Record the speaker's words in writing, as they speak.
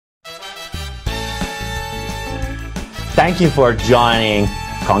Thank you for joining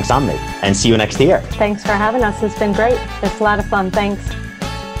Kong Summit, and see you next year. Thanks for having us. It's been great. It's a lot of fun. Thanks.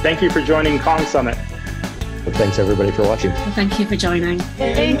 Thank you for joining Kong Summit. Well, thanks everybody for watching. Well, thank you for joining.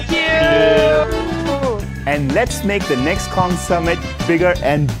 Thank you. And let's make the next Kong Summit bigger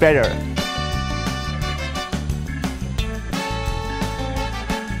and better.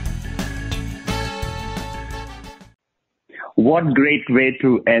 What great way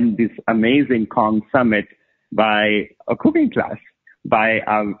to end this amazing Kong Summit by a cooking class by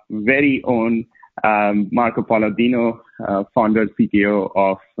our very own Marco Palladino, founder, CTO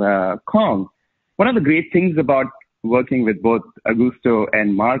of Kong. One of the great things about working with both Augusto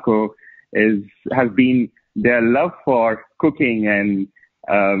and Marco has been their love for cooking, and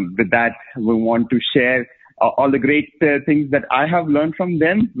with that, we want to share all the great things that I have learned from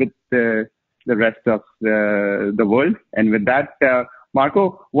them with the rest of the world. And with that,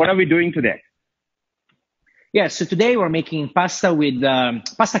 Marco, what are we doing today? Yeah, so today we're making pasta with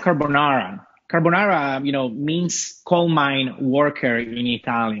pasta carbonara. Carbonara, means coal mine worker in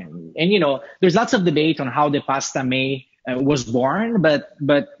Italian. And, there's lots of debate on how the pasta was born, but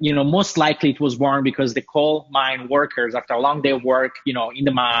most likely it was born because the coal mine workers, after a long day of work, in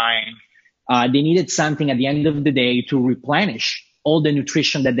the mine, they needed something at the end of the day to replenish all the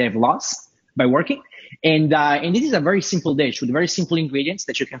nutrition that they've lost by working. And this is a very simple dish with very simple ingredients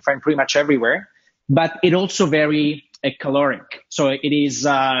that you can find pretty much everywhere. But it also very caloric. So it is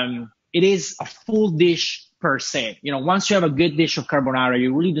a full dish per se. Once you have a good dish of carbonara,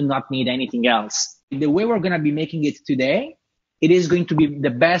 you really do not need anything else. The way we're going to be making it today, it is going to be the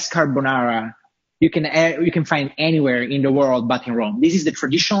best carbonara you can find anywhere in the world but in Rome. This is the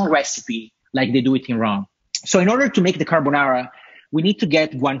traditional recipe like they do it in Rome. So in order to make the carbonara, we need to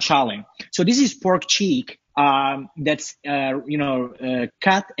get guanciale. So this is pork cheek that's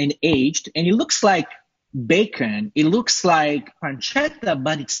cut and aged, and it looks like bacon. It looks like pancetta,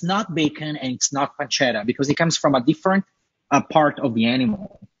 but it's not bacon and it's not pancetta because it comes from a different part of the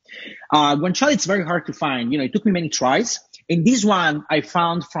animal. Guanciale, it's very hard to find. It took me many tries, and this one I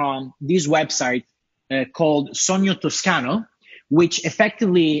found from this website called Sogno Toscano, which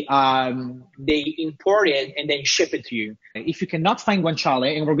effectively they import it and then ship it to you. If you cannot find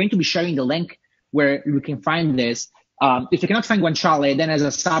guanciale, and we're going to be sharing the link where you can find this. If you cannot find guanciale, then as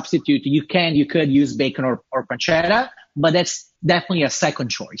a substitute, you could use bacon or pancetta, but that's definitely a second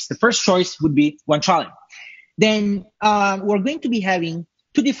choice. The first choice would be guanciale. Then we're going to be having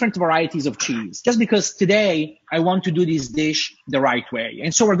two different varieties of cheese, just because today I want to do this dish the right way.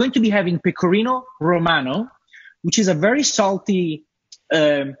 And so we're going to be having Pecorino Romano, which is a very salty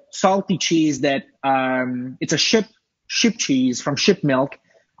cheese that it's a ship cheese from ship milk.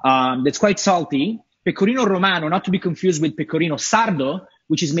 That's quite salty. Pecorino Romano, not to be confused with Pecorino Sardo,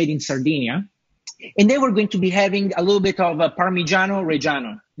 which is made in Sardinia. And then we're going to be having a little bit of a Parmigiano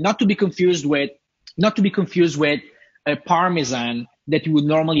Reggiano, not to be confused with a Parmesan that you would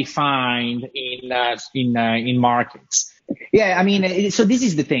normally find in markets. Yeah, I mean, so this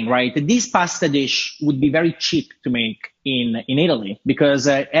is the thing, right? This pasta dish would be very cheap to make in Italy because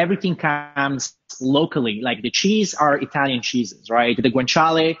everything comes locally. Like the cheese are Italian cheeses, right? The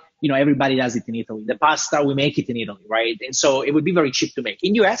guanciale, everybody does it in Italy. The pasta, we make it in Italy, right? And so it would be very cheap to make.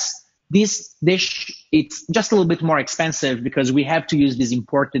 In US, this dish, it's just a little bit more expensive because we have to use these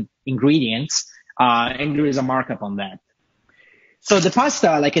imported ingredients, and there is a markup on that. So the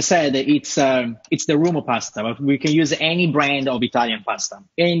pasta, like I said, it's the Roma pasta, but we can use any brand of Italian pasta.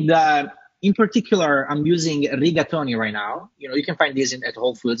 And in particular, I'm using rigatoni right now. You can find these at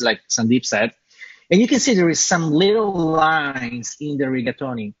Whole Foods, like Sandeep said. And you can see there is some little lines in the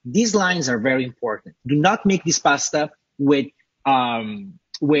rigatoni. These lines are very important. Do not make this pasta with kind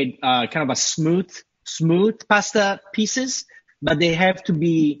of a smooth pasta pieces, but they have to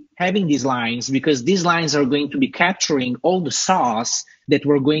be having these lines because these lines are going to be capturing all the sauce that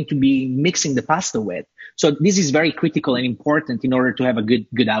we're going to be mixing the pasta with. So this is very critical and important in order to have a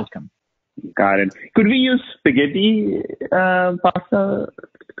good outcome. Got it. Could we use spaghetti pasta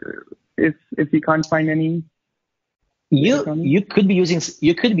if you can't find any? You could be using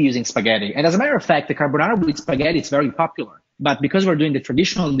spaghetti. And as a matter of fact, the carbonara with spaghetti is very popular. But because we're doing the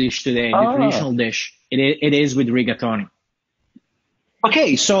traditional dish today, it is with rigatoni.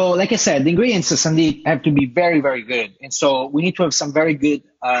 Okay, so like I said, the ingredients, Sandeep, have to be very, very good. And so we need to have some very good,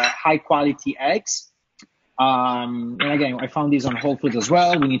 high-quality eggs. And again, I found these on Whole Foods as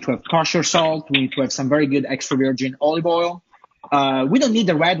well. We need to have kosher salt. We need to have some very good extra virgin olive oil. We don't need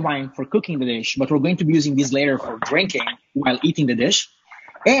the red wine for cooking the dish, but we're going to be using this later for drinking while eating the dish.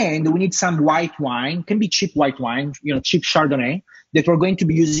 And we need some white wine, can be cheap white wine, cheap Chardonnay, that we're going to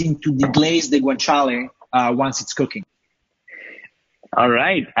be using to deglaze the guanciale once it's cooking. All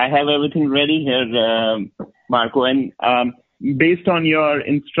right. I have everything ready here, Marco. And based on your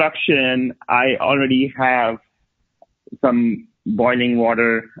instruction, I already have some boiling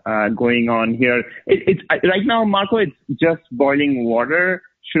water going on here. Right now, Marco, it's just boiling water.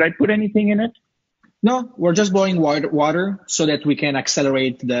 Should I put anything in it? No, we're just boiling water so that we can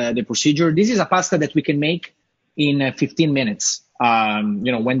accelerate the procedure. This is a pasta that we can make in 15 minutes,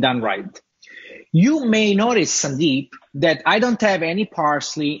 when done right. You may notice, Sandeep, that I don't have any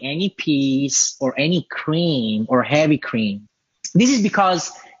parsley, any peas, or any cream or heavy cream. This is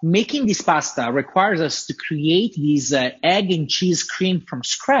because making this pasta requires us to create this egg and cheese cream from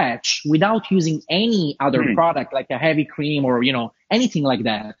scratch without using any other product like a heavy cream or, anything like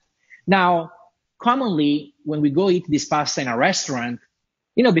that. Now, commonly, when we go eat this pasta in a restaurant,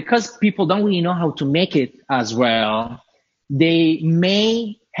 because people don't really know how to make it as well, they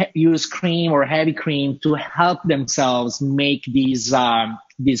may use cream or heavy cream to help themselves make this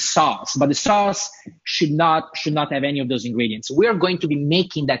sauce. But the sauce should not have any of those ingredients. We are going to be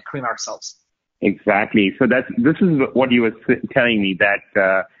making that cream ourselves. Exactly. So this is what you were telling me,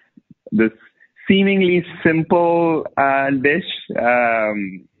 that this seemingly simple dish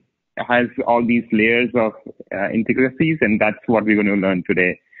has all these layers of intricacies, and that's what we're going to learn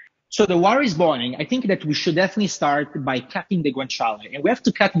today. So the water is boiling. I think that we should definitely start by cutting the guanciale, and we have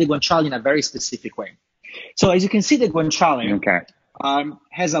to cut the guanciale in a very specific way. So as you can see, the guanciale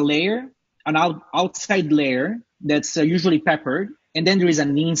has a layer, an outside layer that's usually peppered, and then there is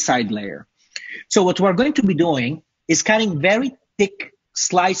an inside layer. So what we're going to be doing is cutting very thick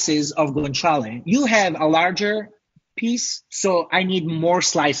slices of guanciale. You have a larger piece, so I need more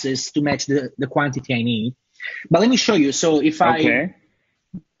slices to match the quantity I need. But let me show you. So if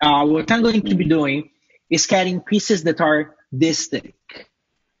what I'm going to be doing is cutting pieces that are this thick,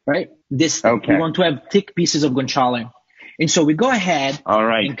 right? This thick. We want to have thick pieces of guanciale. And so we go ahead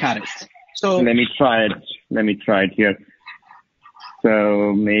and cut it. So let me try it here.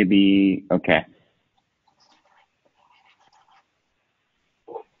 So maybe, okay.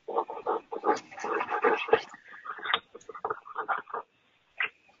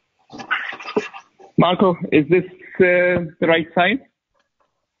 Marco, is this the right size?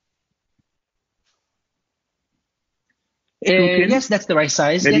 Yes, that's the right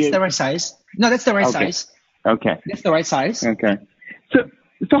size. That's the right size. No, that's the right size. Okay. That's the right size. Okay. So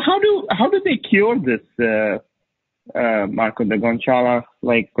how do they cure this, Marco, the guanciale?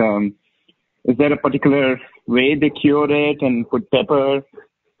 Like, is there a particular way they cure it and put pepper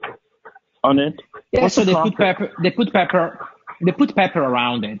on it? Yeah. So they put pepper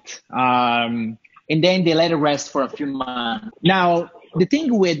around it, and then they let it rest for a few months. Now, the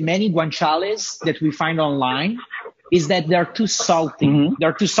thing with many guanciales that we find online is that they're too salty. Mm-hmm.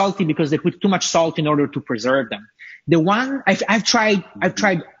 They're too salty because they put too much salt in order to preserve them. The one I've tried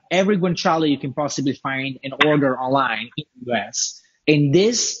every guanciale you can possibly find and order online in the US. And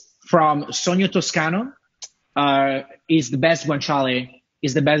this from Sogno Toscano is the best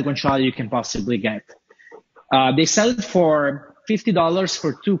guanciale you can possibly get. They sell it for $50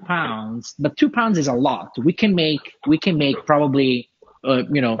 for 2 pounds, but 2 pounds is a lot. We can make probably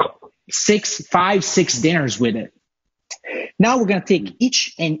 6 dinners with it. Now we're going to take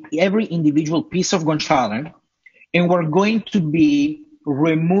each and every individual piece of guanciale, and we're going to be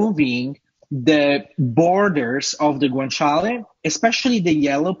removing the borders of the guanciale, especially the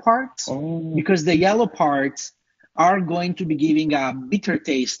yellow parts, because the yellow parts are going to be giving a bitter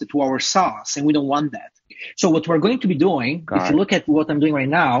taste to our sauce, and we don't want that. So what we're going to be doing, if you look at what I'm doing right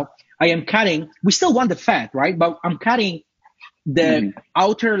now, I am cutting, we still want the fat, right? But I'm cutting the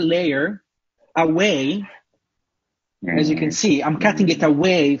outer layer away. As you can see, I'm cutting it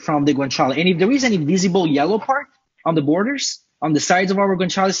away from the guanciale. And if there is any visible yellow part on the borders, on the sides of our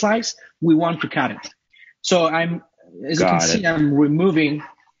guanciale slice, we want to cut it. So I'm removing.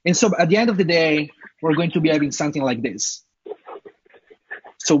 And so at the end of the day, we're going to be having something like this.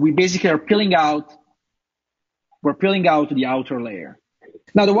 So we basically are peeling out the outer layer.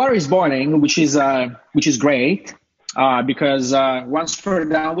 Now the water is boiling, which is great, because once we're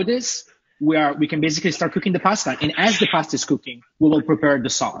done with this, we can basically start cooking the pasta. And as the pasta is cooking, we will prepare the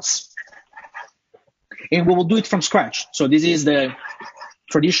sauce. And we will do it from scratch. So this is the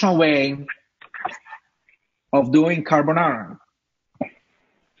traditional way of doing carbonara.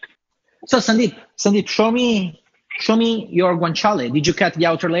 So Sandeep, show me your guanciale. Did you cut the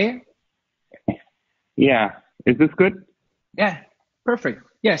outer layer? Yeah. Is this good? Yeah. Perfect.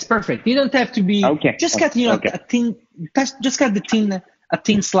 Yes, perfect. You don't have to be just cut a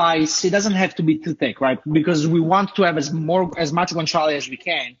thin slice. It doesn't have to be too thick, right? Because we want to have as much guanciale as we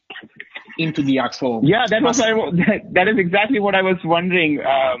can. into the actual. Yeah, that is exactly what I was wondering.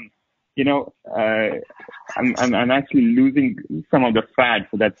 I'm actually losing some of the fat,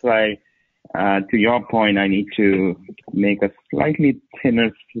 so that's why, to your point, I need to make a slightly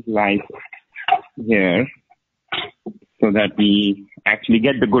thinner slice here so that we actually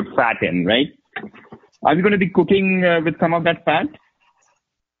get the good fat in, right? Are we going to be cooking with some of that fat?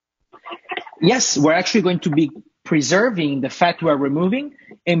 Yes, we're actually going to be preserving the fat we're removing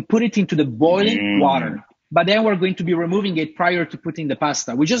and put it into the boiling water. But then we're going to be removing it prior to putting the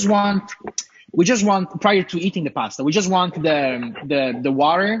pasta. We just want prior to eating the pasta. We just want the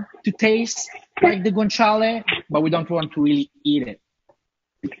water to taste like the guanciale, but we don't want to really eat it.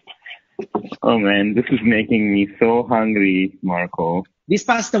 Oh man, this is making me so hungry, Marco. This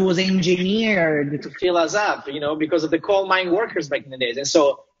pasta was engineered to fill us up, because of the coal mine workers back in the days. And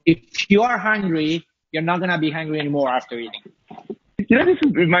so if you are hungry, you're not going to be hungry anymore after eating. This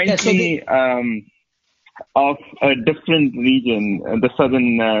reminds me of a different region, the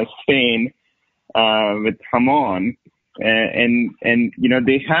southern Spain, with jamón. And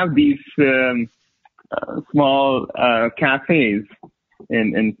they have these small cafes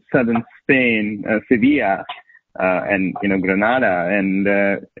in southern Spain, Sevilla, and Granada, and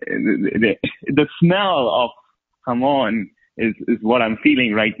the smell of jamón is what I'm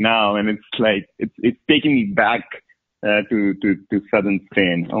feeling right now, and it's like it's taking me back to southern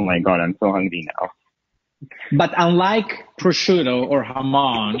Spain. Oh my God, I'm so hungry now. But unlike prosciutto or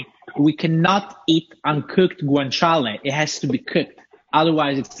jamón, we cannot eat uncooked guanciale. It has to be cooked,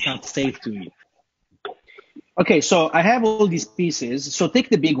 otherwise it's not safe to eat. Okay, so I have all these pieces. So take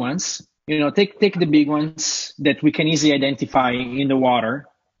the big ones. Take the big ones that we can easily identify in the water.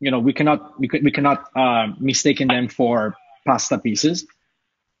 We cannot mistaken them for pasta pieces.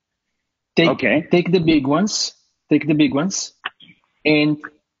 Take the big ones. Take the big ones, and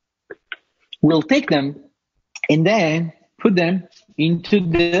we'll take them and then put them into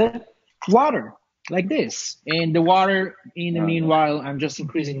the water like this. And the water, in the meanwhile, I'm just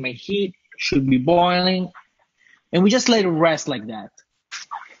increasing my heat. Should be boiling, and we just let it rest like that.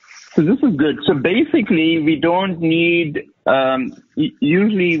 So this is good. So basically, we don't need.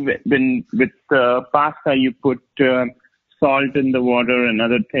 Usually, when with pasta, you put salt in the water and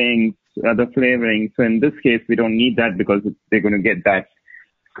other things, other flavoring. So in this case, we don't need that because they're going to get that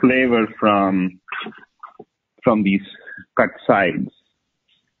flavor from these cut sides.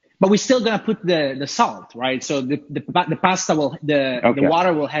 But we're still gonna put the salt, right? So the pasta the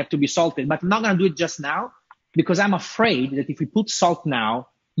water will have to be salted. But I'm not gonna do it just now because I'm afraid that if we put salt now,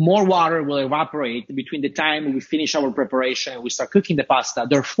 more water will evaporate between the time we finish our preparation and we start cooking the pasta.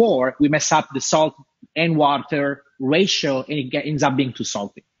 Therefore, we mess up the salt and water ratio, and it ends up being too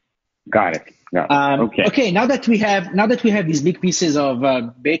salty. Got it. Okay. Now that we have these big pieces of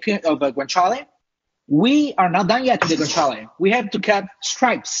bacon of guanciale, we are not done yet with the guanciale. We have to cut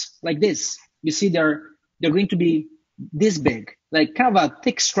stripes like this. You see, they're going to be this big, like kind of a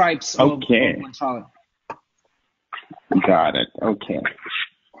thick stripes of guanciale. Got it. Okay.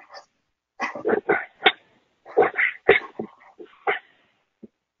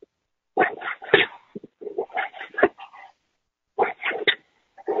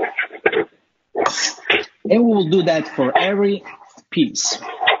 And we will do that for every piece.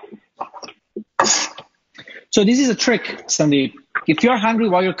 So this is a trick, Sandeep. If you're hungry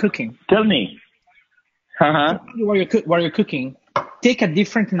while you're cooking, tell me. While you're cooking, take a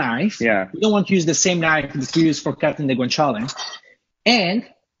different knife. Yeah. You don't want to use the same knife that you use for cutting the guanciale. And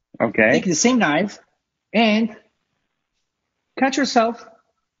take the same knife and cut yourself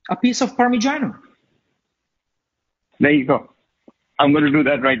a piece of Parmigiano. There you go. I'm going to do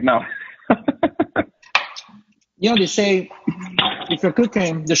that right now. They say if you're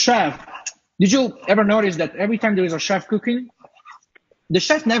cooking, the chef, did you ever notice that every time there is a chef cooking, the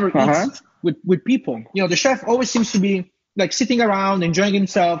chef never eats with people? The chef always seems to be like sitting around enjoying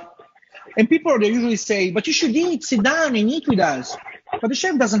himself. And people, they usually say, but you should eat, sit down and eat with us. But the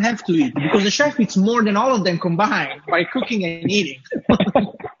chef doesn't have to eat because the chef eats more than all of them combined by cooking and eating.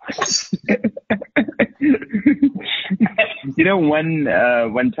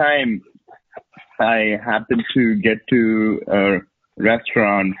 One time I happened to get to a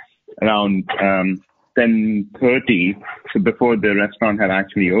restaurant around 10:30, so before the restaurant had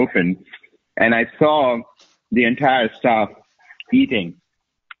actually opened, and I saw the entire staff eating.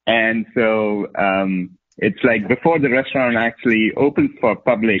 And so it's like before the restaurant actually opens for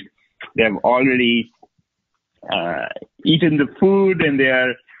public, they have already eaten the food and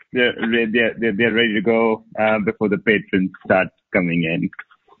they're ready to go before the patrons start coming in.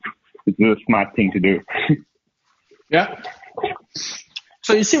 It's a smart thing to do. Yeah.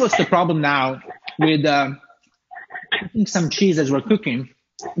 So you see what's the problem now with cooking some cheese as we're cooking.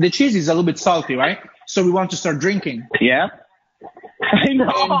 The cheese is a little bit salty, right? So we want to start drinking. Yeah. I know.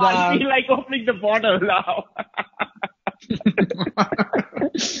 And, I feel like opening the bottle now.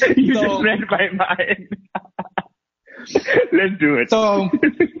 You just read my mind. Let's do it. So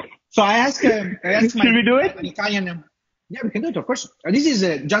I asked my, Should we do it? an Italian. Yeah, we can do it, of course. This is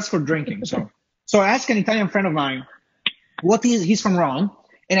just for drinking. So I asked an Italian friend of mine, he's from Rome,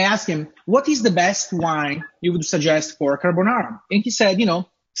 and I asked him, what is the best wine you would suggest for carbonara? And he said,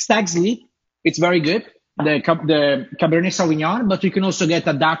 Stag's Leap. It's very good. The Cabernet Sauvignon, but you can also get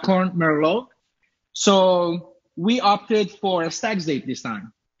a Duckhorn Merlot. So we opted for a Stag's Leap this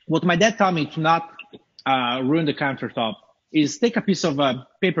time. What my dad told me to not ruin the countertop is take a piece of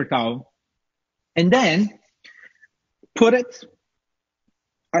paper towel and then put it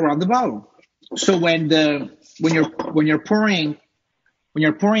around the bottle. So when you're pouring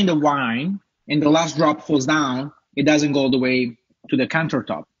the wine and the last drop falls down, it doesn't go all the way to the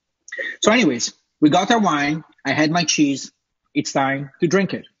countertop. So anyways, we got our wine. I had my cheese. It's time to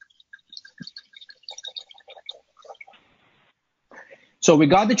drink it. So we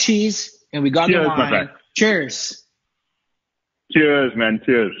got the cheese and we got Cheers, the my wine. friend. Cheers. Cheers, man.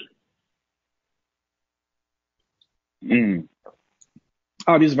 Cheers. Mm.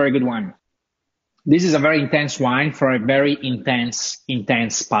 Oh, this is very good wine. This is a very intense wine for a very intense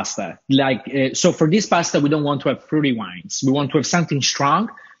pasta. So for this pasta, we don't want to have fruity wines. We want to have something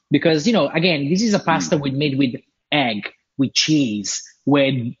strong because, again, this is a pasta made with egg, with cheese,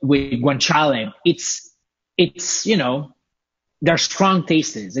 with guanciale. It's they're strong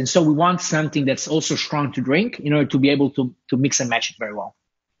tastes. And so we want something that's also strong to drink in order to be able to mix and match it very well.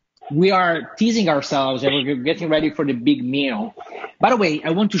 We are teasing ourselves and we're getting ready for the big meal. By the way,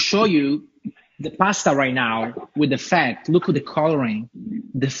 I want to show you the pasta right now with the fat. Look at the coloring.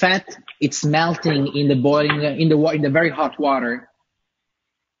 The fat, it's melting in the very hot water,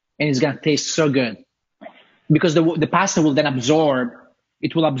 and it's gonna taste so good because the pasta will then absorb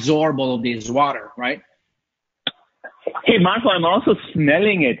all of this water, right? Hey, Marco, I'm also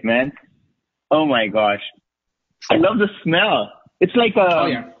smelling it, man. Oh my gosh, I love the smell. It's like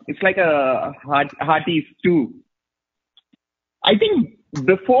a hearty stew. I think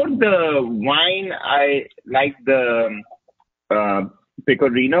before the wine, I like the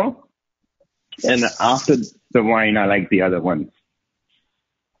pecorino, and after the wine, I like the other ones.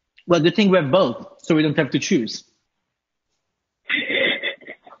 Well, the thing we have both, so we don't have to choose.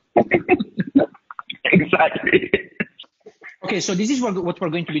 Exactly. Okay, so this is what we're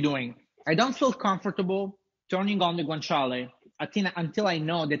going to be doing. I don't feel comfortable turning on the guanciale until I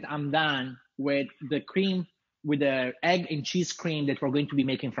know that I'm done with the cream, with the egg and cheese cream that we're going to be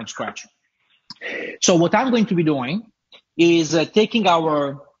making from scratch. So what I'm going to be doing is taking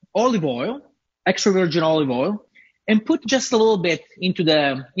our olive oil, extra virgin olive oil, and put just a little bit into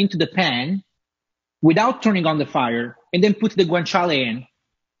the pan without turning on the fire, and then put the guanciale in,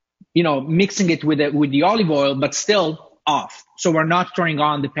 mixing it with the olive oil, but still off. So we're not turning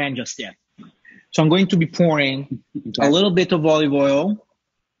on the pan just yet. So I'm going to be pouring a little bit of olive oil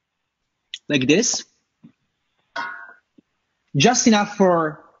like this, just enough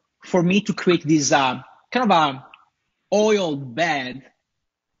for me to create this kind of a oil bed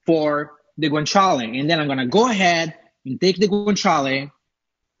for the guanciale. And then I'm going to go ahead and take the guanciale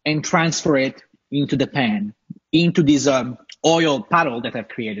and transfer it into the pan, into this oil puddle that I've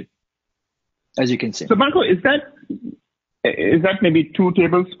created, as you can see. So, Marco, is that maybe 2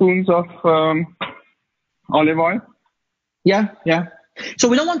 tablespoons of olive oil? Yeah. So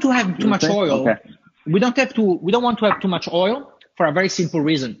we don't want to have too much oil. Okay. We don't want to have too much oil for a very simple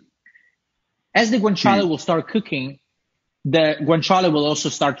reason. As the guanciale will start cooking, the guanciale will also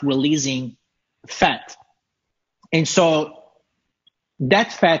start releasing fat. And so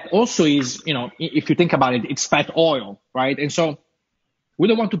that fat also is, if you think about it, it's fat oil, right? And so we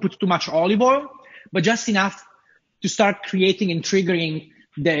don't want to put too much olive oil, but just enough to start creating and triggering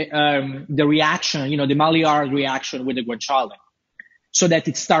the reaction, the Maillard reaction with the guanciale, so that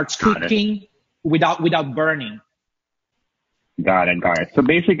it starts cooking without burning. Got it. So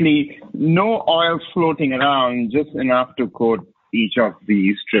basically, no oil floating around, just enough to coat each of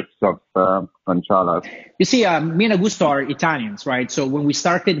the strips of guanciale. You see, me and Augusto are Italians, right? So when we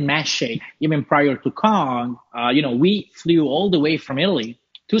started Mash Shake, even prior to Kong, we flew all the way from Italy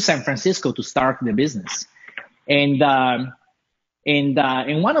to San Francisco to start the business. And one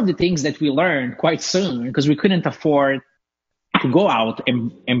of the things that we learned quite soon, because we couldn't afford to go out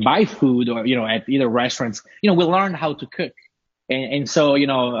and buy food or, at either restaurants, we learned how to cook. And so,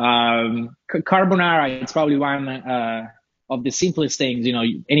 carbonara, it's probably one of the simplest things,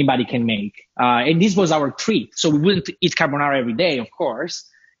 anybody can make. And this was our treat. So we wouldn't eat carbonara every day, of course.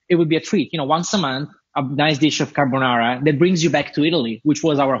 It would be a treat, once a month, a nice dish of carbonara that brings you back to Italy, which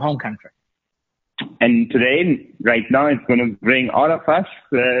was our home country. And today, right now, it's going to bring all of us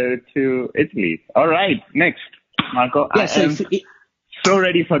to Italy. All right, next, Marco. Yeah, I am so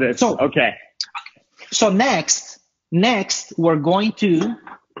ready for this. Okay. So next, we're going to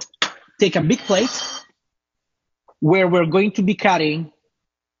take a big plate where we're going to be cutting,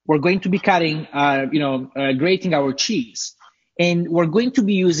 grating our cheese. And we're going to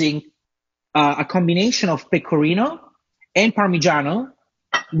be using a combination of pecorino and Parmigiano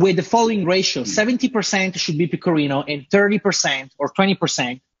with the following ratio. 70% should be pecorino and 30% or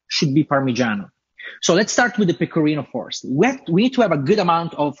 20% should be Parmigiano. So let's start with the pecorino first. We need to have a good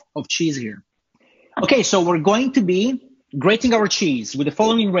amount of cheese here. Okay, so we're going to be grating our cheese with the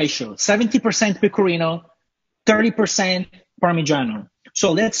following ratio. 70% pecorino, 30% Parmigiano.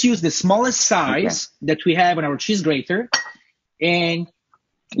 So let's use the smallest size that we have on our cheese grater and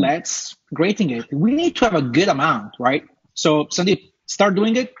let's grating it. We need to have a good amount, right? So Sandeep, start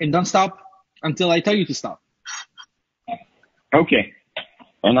doing it and don't stop until I tell you to stop. Okay.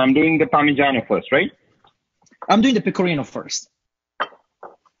 And I'm doing the Parmigiano first, right? I'm doing the pecorino first.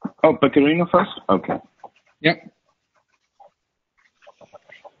 Oh, pecorino first? Okay. Yep.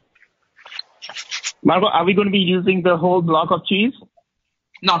 Marco, are we going to be using the whole block of cheese?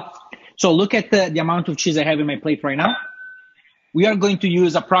 No. So look at the amount of cheese I have in my plate right now. We are going to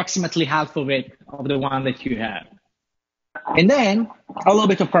use approximately half of it, of the one that you have. And then a little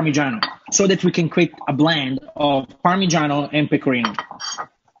bit of Parmigiano so that we can create a blend of Parmigiano and pecorino.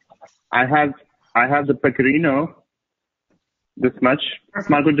 I have the pecorino this much.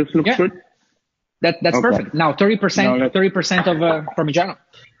 Marco, this looks good. That's okay. Perfect. Now 30% of Parmigiano.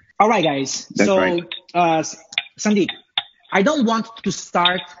 All right, guys. That's right. Sandeep, I don't want to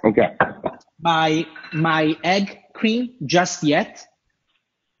start my egg cream just yet.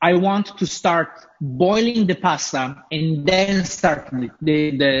 I want to start boiling the pasta and then start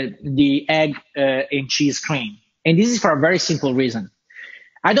the egg and cheese cream. And this is for a very simple reason.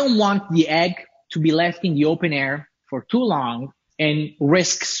 I don't want the egg to be left in the open air for too long and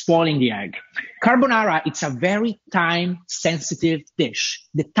risk spoiling the egg. Carbonara, it's a very time-sensitive dish.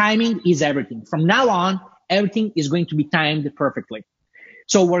 The timing is everything. From now on, everything is going to be timed perfectly.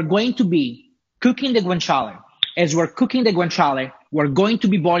 So we're going to be cooking the guanciale. As we're cooking the guanciale, we're going to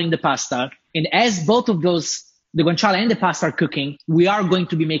be boiling the pasta. And as both of those, the guanciale and the pasta are cooking, we are going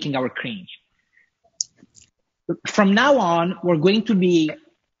to be making our cream. From now on, we're going to be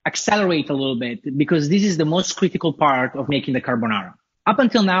accelerate a little bit because this is the most critical part of making the carbonara. Up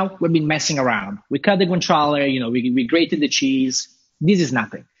until now, we've been messing around. We cut the guanciale, we grated the cheese. This is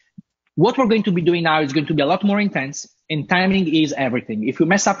nothing. What we're going to be doing now is going to be a lot more intense, and timing is everything. If we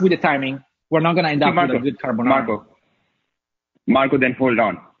mess up with the timing, we're not going to end up with a good carbonara. Marco, then hold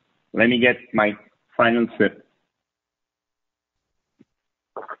on. Let me get my final sip.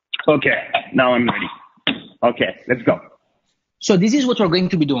 Okay, now I'm ready. Okay, let's go. So this is what we're going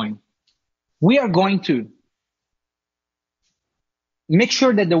to be doing. We are going to make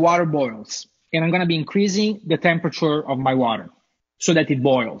sure that the water boils. And I'm going to be increasing the temperature of my water so that it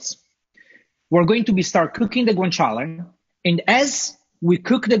boils. We're going to start cooking the guanciale. And as we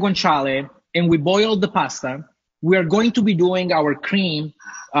cook the guanciale and we boil the pasta, we are going to be doing our cream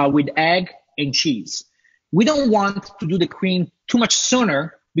with egg and cheese. We don't want to do the cream too much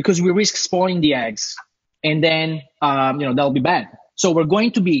sooner because we risk spoiling the eggs. And then, that'll be bad. So we're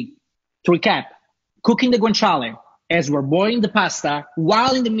going to be, to recap, cooking the guanciale as we're boiling the pasta,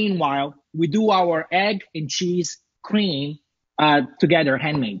 while in the meanwhile, we do our egg and cheese cream together,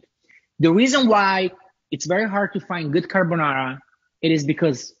 handmade. The reason why it's very hard to find good carbonara, it is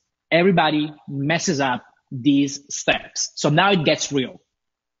because everybody messes up these steps. So now it gets real.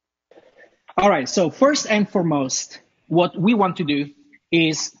 All right, so first and foremost, what we want to do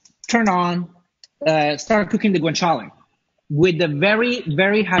is start cooking the guanciale with a very,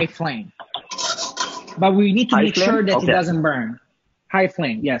 very high flame. But we need to make sure that it doesn't burn. High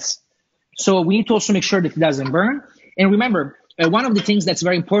flame, yes. So we need to also make sure that it doesn't burn. And remember, one of the things that's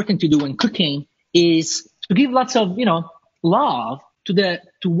very important to do when cooking is to give lots of, love to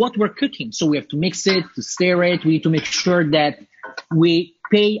what we're cooking. So we have to mix it, to stir it. We need to make sure that we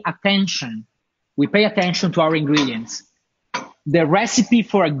pay attention. We pay attention to our ingredients. The recipe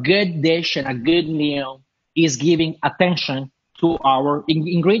for a good dish and a good meal is giving attention to our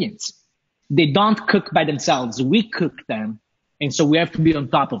ingredients. They don't cook by themselves. We cook them. And so we have to be on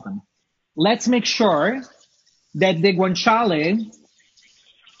top of them. Let's make sure that the guanciale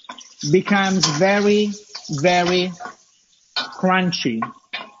becomes very, very crunchy.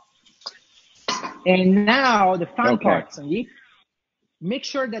 And now the fun part, Sandeep. Make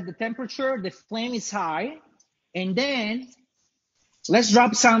sure that the temperature, the flame is high, and then let's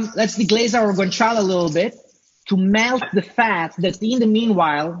deglaze our guanciale a little bit to melt the fat that in the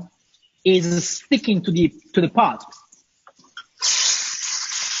meanwhile is sticking to the pot.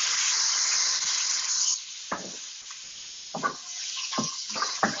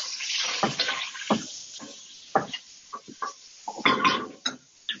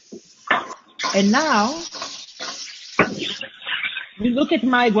 And now you look at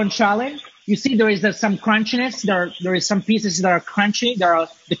my guanciale. You see there is some crunchiness. There is some pieces that are crunchy. There are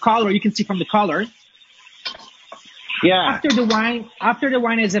the color. You can see from the color. Yeah. After the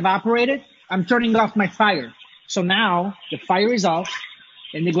wine is evaporated, I'm turning off my fire. So now the fire is off,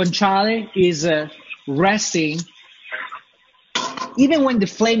 and the guanciale is resting. Even when the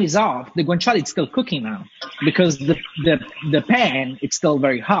flame is off, the guanciale is still cooking now because the pan it's still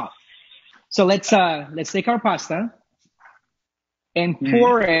very hot. So let's take our pasta and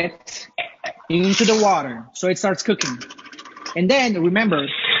pour it into the water so it starts cooking. And then remember,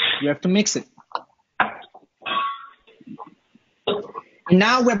 you have to mix it. And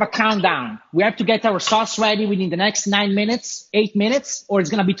now we have a countdown. We have to get our sauce ready within the next 9 minutes, 8 minutes, or it's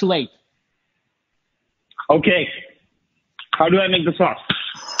going to be too late. Okay. How do I make the sauce?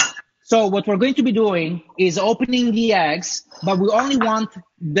 So what we're going to be doing is opening the eggs, but we only want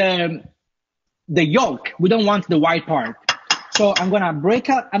the yolk. We don't want the white part. So I'm going to break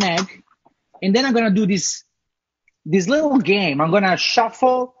up an egg, and then I'm going to do this little game. I'm going to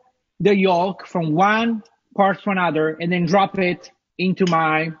shuffle the yolk from one part to another and then drop it into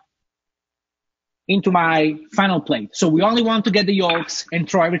my final plate. So we only want to get the yolks and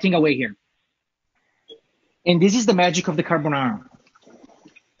throw everything away here. And this is the magic of the carbonara.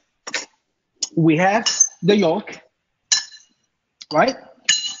 We have the yolk, right?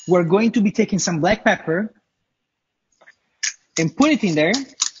 We're going to be taking some black pepper and put it in there.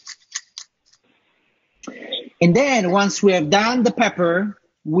 And then once we have done the pepper,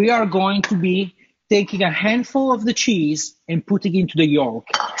 we are going to be taking a handful of the cheese and putting it into the yolk.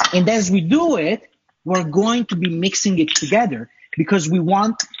 And as we do it, we're going to be mixing it together because we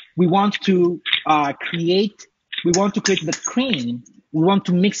want to create the cream. We want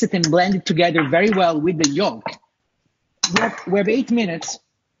to mix it and blend it together very well with the yolk. We have 8 minutes.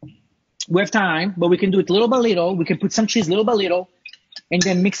 We have time, but we can do it little by little. We can put some cheese little by little and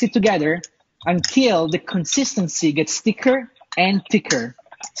then mix it together until the consistency gets thicker and thicker.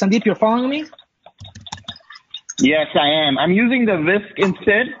 Sandeep, you're following me? Yes, I am. I'm using the whisk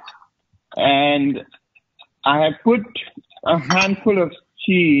instead, and I have put a handful of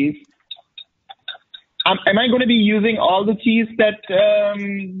cheese. Am I going to be using all the cheese that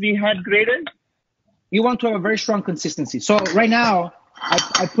we had grated? You want to have a very strong consistency. So right now,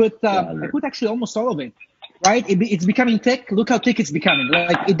 I put actually almost all of it. Right? It's becoming thick. Look how thick it's becoming.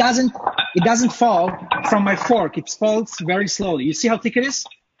 Like it doesn't fall from my fork. It falls very slowly. You see how thick it is?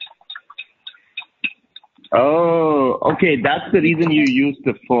 Oh, okay. That's the reason you use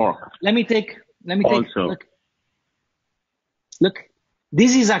the fork. Let me take. Look.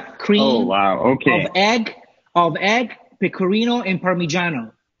 This is a cream. Oh, wow. Okay. of egg, pecorino, and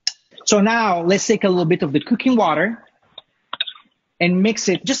parmigiano. So now let's take a little bit of the cooking water and mix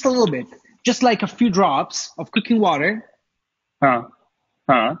it just a little bit, just like a few drops of cooking water.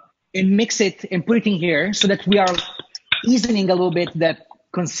 And mix it and put it in here so that we are easing a little bit that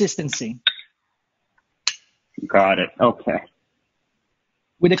consistency. Got it. Okay.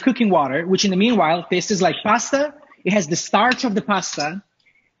 With the cooking water, which in the meanwhile tastes like pasta. It has the starch of the pasta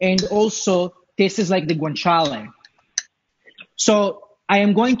and also tastes like the guanciale. So I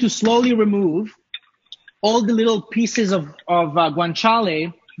am going to slowly remove all the little pieces of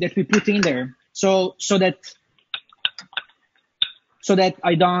guanciale that we put in there. So that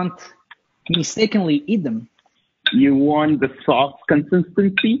I don't mistakenly eat them. You want the sauce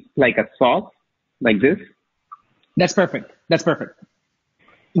consistency, like a sauce, like this? That's perfect.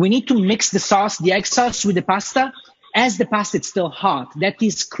 We need to mix the sauce, the egg sauce, with the pasta as the pasta is still hot. That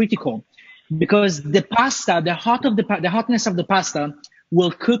is critical because the pasta, the hotness of the pasta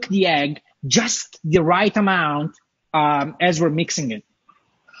will cook the egg just the right amount as we're mixing it.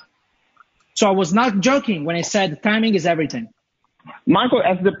 So I was not joking when I said timing is everything. Marco,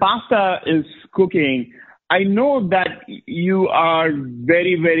 as the pasta is cooking, I know that you are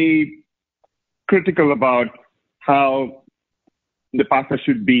very, very critical about how the pasta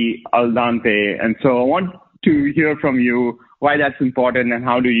should be al dente. And so I want to hear from you why that's important and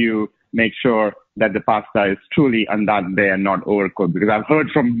how do you make sure that the pasta is truly al dente and not overcooked. Because I've heard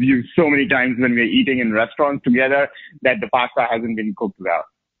from you so many times when we're eating in restaurants together that the pasta hasn't been cooked well.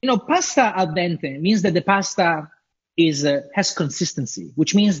 Pasta al dente means that the pasta has consistency,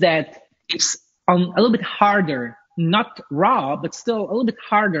 which means that it's a little bit harder, not raw, but still a little bit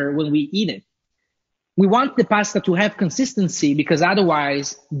harder when we eat it. We want the pasta to have consistency because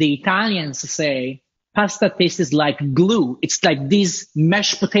otherwise the Italians say pasta tastes like glue. It's like these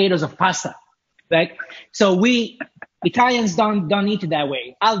mashed potatoes of pasta, right? So we Italians don't eat it that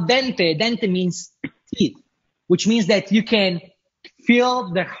way. Al dente, dente means teeth, which means that you can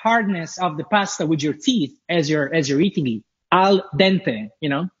feel the hardness of the pasta with your teeth as you're eating it. Al dente,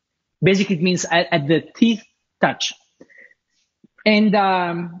 basically it means at the teeth touch. And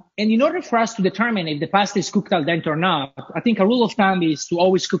in order for us to determine if the pasta is cooked al dente or not, I think a rule of thumb is to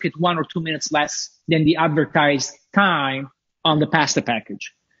always cook it 1 or 2 minutes less than the advertised time on the pasta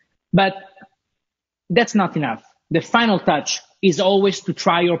package. But that's not enough. The final touch is always to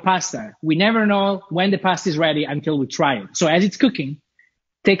try your pasta. We never know when the pasta is ready until we try it. So as it's cooking,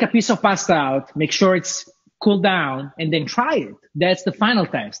 take a piece of pasta out, make sure it's cooled down, and then try it. That's the final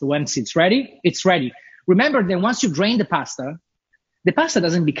test. Once it's ready, it's ready. Remember that once you drain the pasta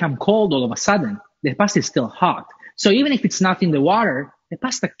doesn't become cold all of a sudden. The pasta is still hot. So even if it's not in the water, the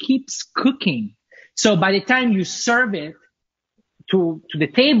pasta keeps cooking. So by the time you serve it to the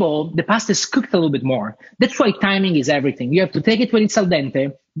table, the pasta is cooked a little bit more. That's why timing is everything. You have to take it when it's al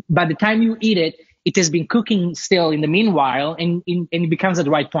dente. By the time you eat it, it has been cooking still in the meanwhile, and it becomes at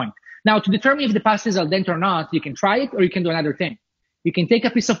the right point. Now, to determine if the pasta is al dente or not, you can try it or you can do another thing. You can take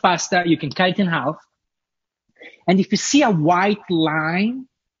a piece of pasta, you can cut it in half, and if you see a white line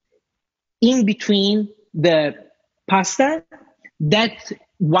in between the pasta, that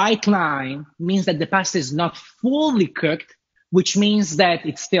white line means that the pasta is not fully cooked, which means that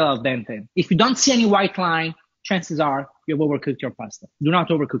it's still al dente. If you don't see any white line, chances are you've overcooked your pasta. Do not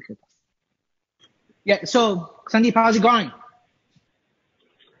overcook your pasta. Yeah, so Sandeep, how's it going?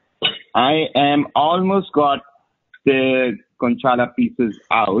 I am almost got the guanciale pieces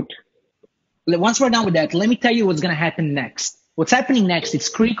out. Once we're done with that, let me tell you what's going to happen next. What's happening next is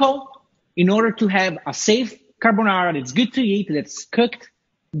critical in order to have a safe carbonara that's good to eat, that's cooked,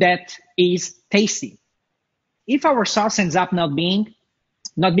 that is tasty. If our sauce ends up not being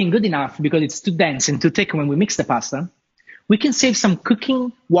good enough because it's too dense and too thick when we mix the pasta, we can save some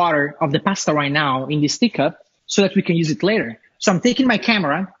cooking water of the pasta right now in this teacup so that we can use it later. So I'm taking my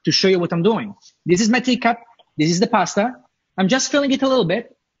camera to show you what I'm doing. This is my teacup. This is the pasta. I'm just filling it a little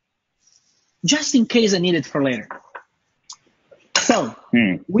bit, just in case I need it for later. So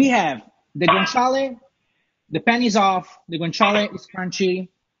we have the guanciale, the pan is off, the guanciale is crunchy,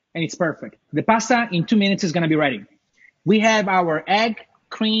 and it's perfect. The pasta in 2 minutes is going to be ready. We have our egg,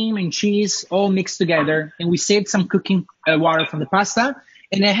 cream, and cheese all mixed together, and we saved some cooking water from the pasta.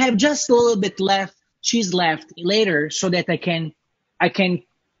 And I have just a little bit cheese left later, so that I can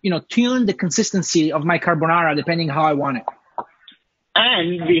tune the consistency of my carbonara depending how I want it.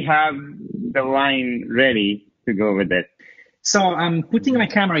 And we have the wine ready to go with it. So I'm putting my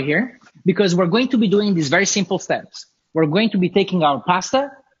camera here because we're going to be doing these very simple steps. We're going to be taking our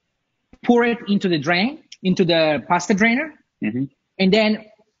pasta, pour it into the pasta drainer, and then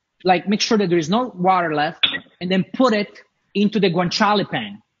make sure that there is no water left, and then put it into the guanciale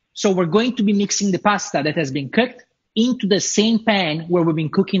pan. So we're going to be mixing the pasta that has been cooked into the same pan where we've been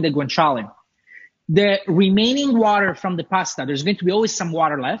cooking the guanciale. The remaining water from the pasta, there's going to be always some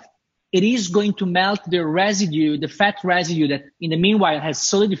water left. It is going to melt the residue, the fat residue that in the meanwhile has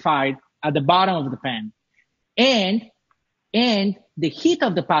solidified at the bottom of the pan. And the heat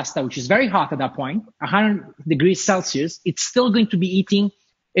of the pasta, which is very hot at that point, 100 degrees Celsius, it's still going to be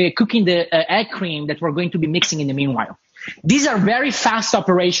cooking the egg cream that we're going to be mixing in the meanwhile. These are very fast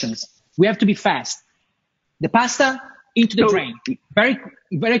operations. We have to be fast. The pasta into the drain. Very,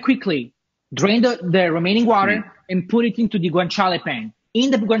 very quickly, drain the remaining water and put it into the guanciale pan.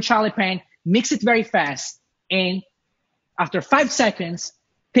 In the guanciale pan, mix it very fast. And after 5 seconds,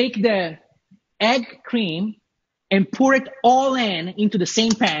 take the egg cream and pour it all into the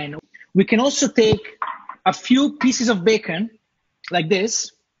same pan. We can also take a few pieces of bacon like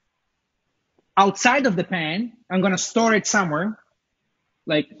this outside of the pan. I'm going to store it somewhere.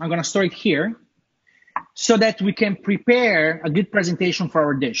 I'm going to store it here so that we can prepare a good presentation for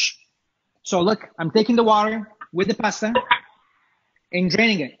our dish. So look, I'm taking the water with the pasta and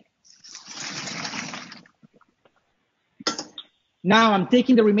draining it. Now I'm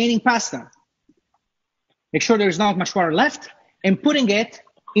taking the remaining pasta. Make sure there's not much water left, and putting it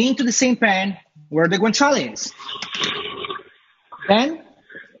into the same pan where the guanciale is. Then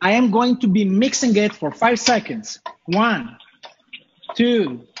I am going to be mixing it for 5 seconds. 1,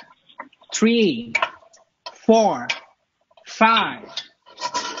 2, 3, 4, 5.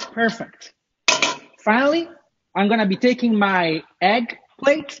 Perfect. Finally, I'm going to be taking my egg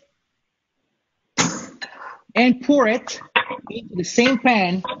plate and pour it into the same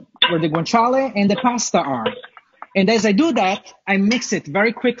pan where the guanciale and the pasta are. And as I do that, I mix it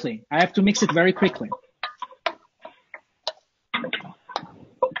very quickly. I have to mix it very quickly.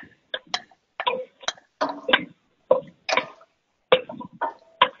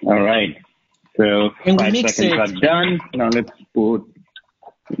 All right. So And we 5 mix seconds it. are done. Now to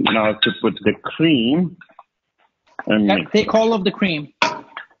put the cream and Okay, mix. take all of the cream.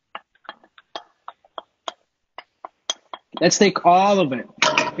 Let's take all of it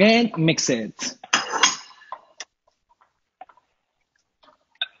and mix it.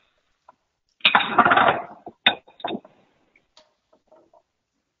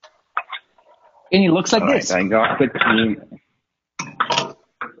 And it looks like All this. right, I got the cream.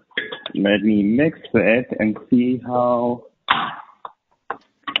 Let me mix it and see how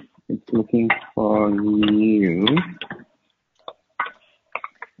it's looking for you.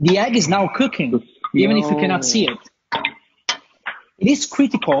 The egg is now cooking, even if you cannot see it. It is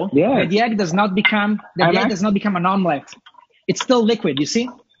critical that the egg does not become an omelette. It's still liquid, you see?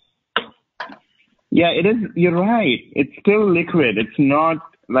 Yeah, it is. You're right. It's still liquid. It's not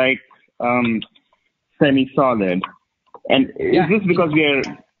like semi-solid. And is this because we are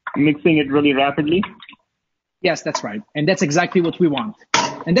mixing it really rapidly? Yes, that's right. And that's exactly what we want.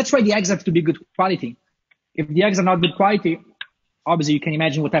 And that's why the eggs have to be good quality. If the eggs are not good quality, obviously you can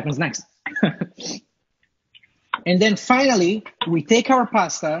imagine what happens next. And then finally, we take our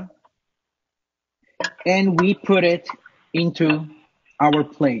pasta and we put it into our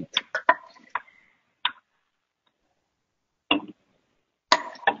plate.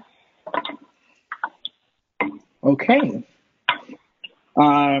 Okay.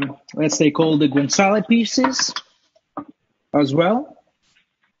 Let's take all the guanciale pieces as well.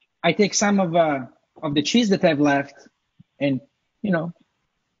 I take some of the cheese that I've left and,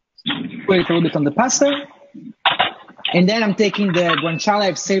 put it a little bit on the pasta. And then I'm taking the guanciale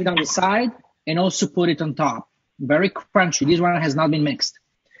I've saved on the side and also put it on top. Very crunchy. This one has not been mixed.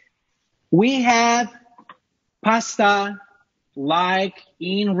 We have pasta like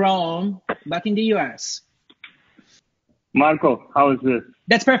in Rome, but in the US. Marco, how is this?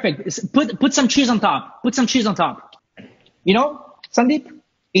 That's perfect. Put some cheese on top. Put some cheese on top. Sandeep,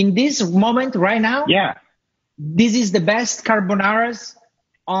 in this moment right now, this is the best carbonaras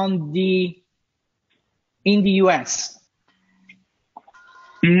in the US.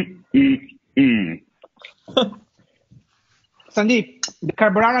 Sandeep, the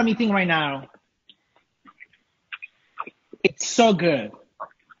carbonara I'm eating right now, it's so good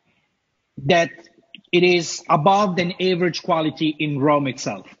that it is above than average quality in Rome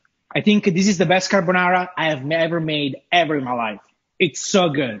itself. I think this is the best carbonara I have ever made ever in my life. It's so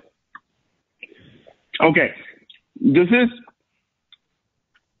good. Okay. This is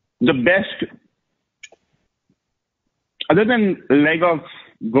the best, other than leg of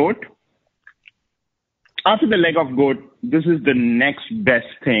goat. After the leg of goat, this is the next best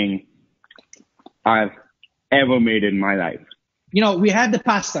thing I've ever made in my life. We have the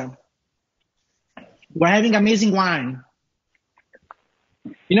pasta. We're having amazing wine.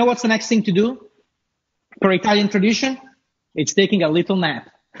 You know what's the next thing to do? For Italian tradition, it's taking a little nap.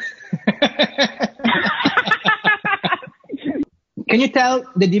 Can you tell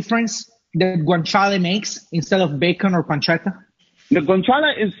the difference that guanciale makes instead of bacon or pancetta? The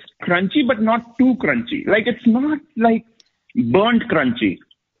guanciale is crunchy, but not too crunchy. Like, it's not like burnt crunchy.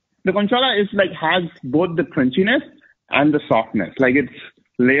 The guanciale is has both the crunchiness and the softness. Like, it's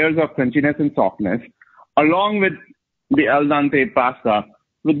layers of crunchiness and softness, along with the al dente pasta,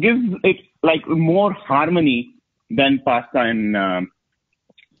 which gives it more harmony than pasta and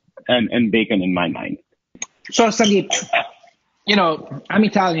bacon in my mind. So, Sandeep, I'm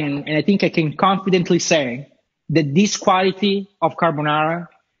Italian, and I think I can confidently say that this quality of carbonara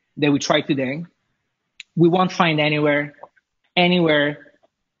that we tried today, we won't find anywhere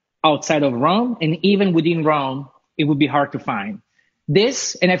outside of Rome, and even within Rome, it would be hard to find.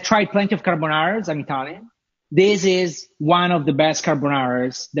 This, and I've tried plenty of carbonaras, I'm Italian, this is one of the best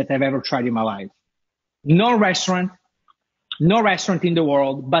carbonaras that I've ever tried in my life. No restaurant in the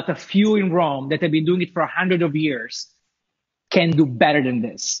world, but a few in Rome that have been doing it for 100 of years can do better than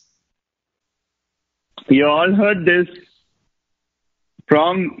this. You all heard this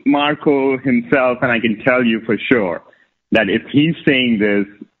from Marco himself, and I can tell you for sure that if he's saying this,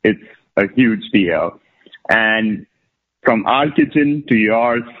 it's a huge deal. And From our kitchen to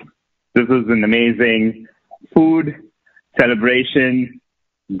yours, this is an amazing food celebration,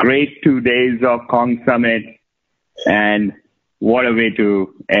 great 2 days of Kong Summit, and what a way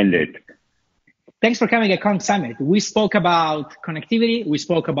to end it. Thanks for coming at Kong Summit. We spoke about connectivity. We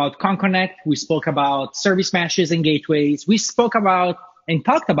spoke about Kong Connect. We spoke about service meshes and gateways. We spoke about and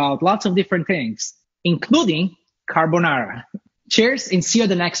talked about lots of different things, including Carbonara. Cheers and see you at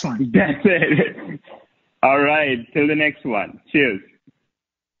the next one. That's it. All right. Till the next one. Cheers.